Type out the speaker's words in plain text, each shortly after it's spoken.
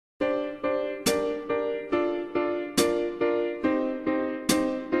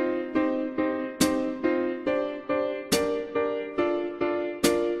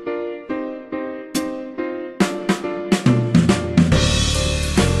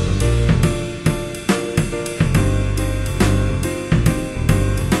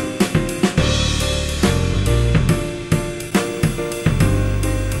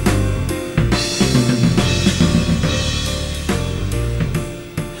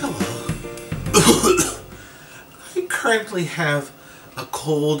currently have a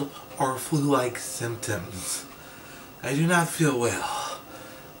cold or flu-like symptoms. I do not feel well.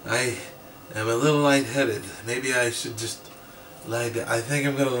 I am a little lightheaded. Maybe I should just lie down. I think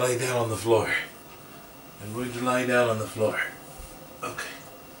I'm going to lie down on the floor. I'm going to lie down on the floor. Okay.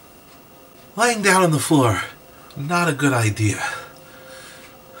 Lying down on the floor, not a good idea.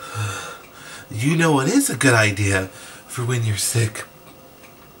 You know what is a good idea for when you're sick?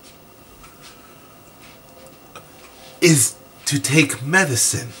 Is to take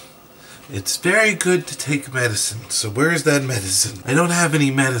medicine. It's very good to take medicine. So where's that medicine? I don't have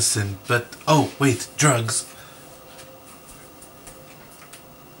any medicine, but... oh, wait, drugs.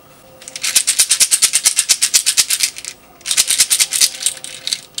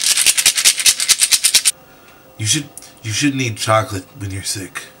 You shouldn't eat chocolate when you're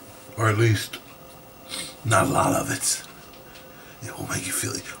sick. Or at least, not a lot of it. It will make you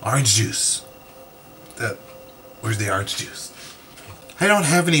feel... orange juice. Where's the orange juice? I don't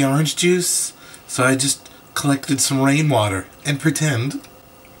have any orange juice, so I just collected some rainwater and pretend.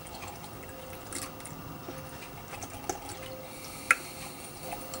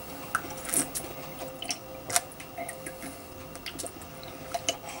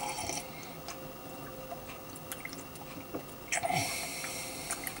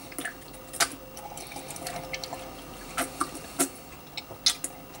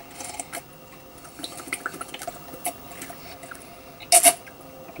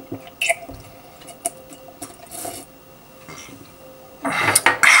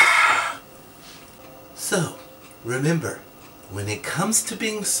 So, remember, when it comes to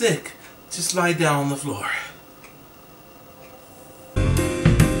being sick, just lie down on the floor. I've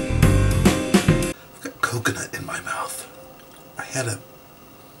got coconut in my mouth. I had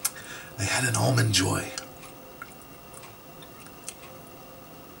an almond joy.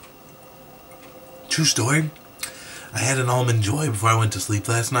 True story. I had an almond joy before I went to sleep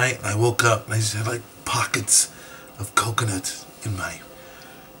last night. I woke up and I just had like pockets of coconut in my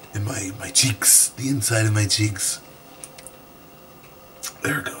cheeks, the inside of my cheeks.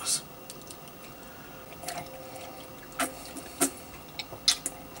 There it goes.